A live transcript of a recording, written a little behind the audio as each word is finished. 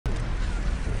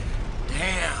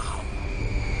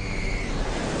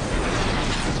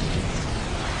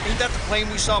that the plane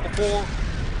we saw before?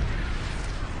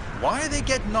 Why are they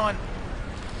getting on...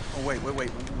 Oh, wait.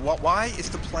 Why is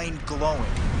the plane glowing?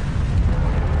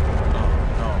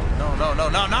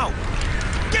 No.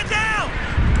 Get down!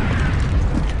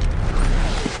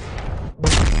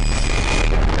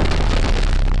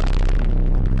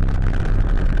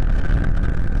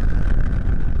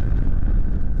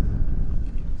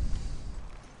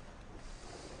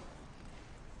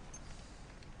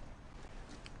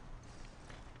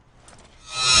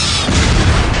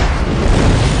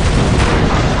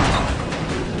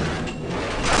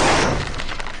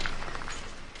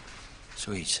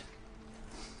 Sweet.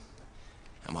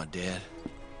 Am I dead?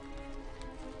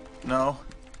 No.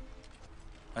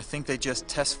 I think they just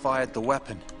test-fired the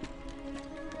weapon.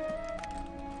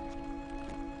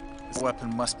 The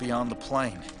weapon must be on the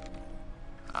plane.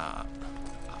 I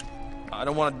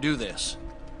don't want to do this.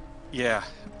 Yeah,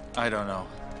 I don't know.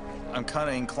 I'm kind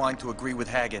of inclined to agree with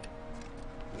Haggard.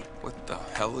 What the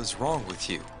hell is wrong with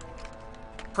you?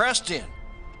 Preston,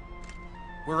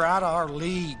 we're out of our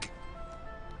league.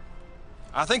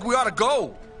 I think we ought to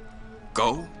go.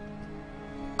 Go?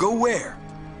 Go where?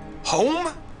 Home?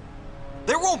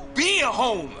 There won't be a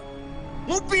home!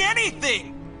 Won't be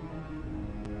anything!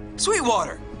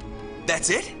 Sweetwater, that's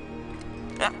it?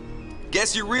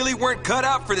 Guess you really weren't cut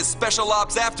out for this special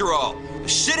ops after all. The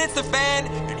shit hits the fan,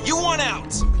 and you want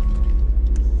out!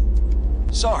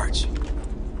 Sarge,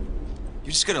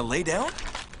 you just gonna lay down?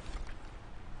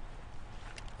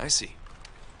 I see.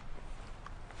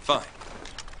 Fine.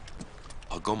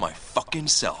 I'll go my fucking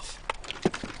self.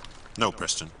 No,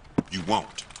 Preston, you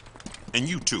won't. And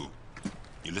you too.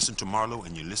 You listen to Marlowe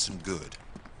and you listen good.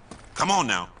 Come on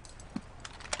now.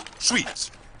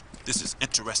 Sweets, this is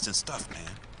interesting stuff, man.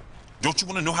 Don't you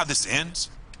want to know how this ends?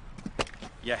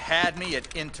 You had me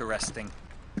at interesting.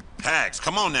 Hags,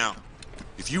 come on now.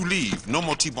 If you leave, no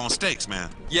more T-bone steaks, man.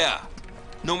 Yeah.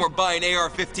 No more buying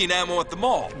AR-15 ammo at the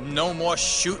mall. No more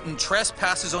shooting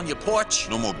trespassers on your porch.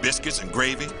 No more biscuits and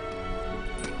gravy.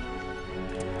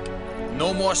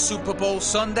 No more Super Bowl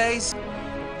Sundays.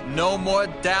 No more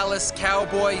Dallas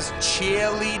Cowboys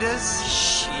cheerleaders.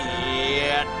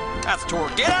 Shit. That's Tor.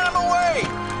 Get out of the way!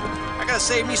 I gotta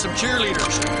save me some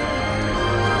cheerleaders.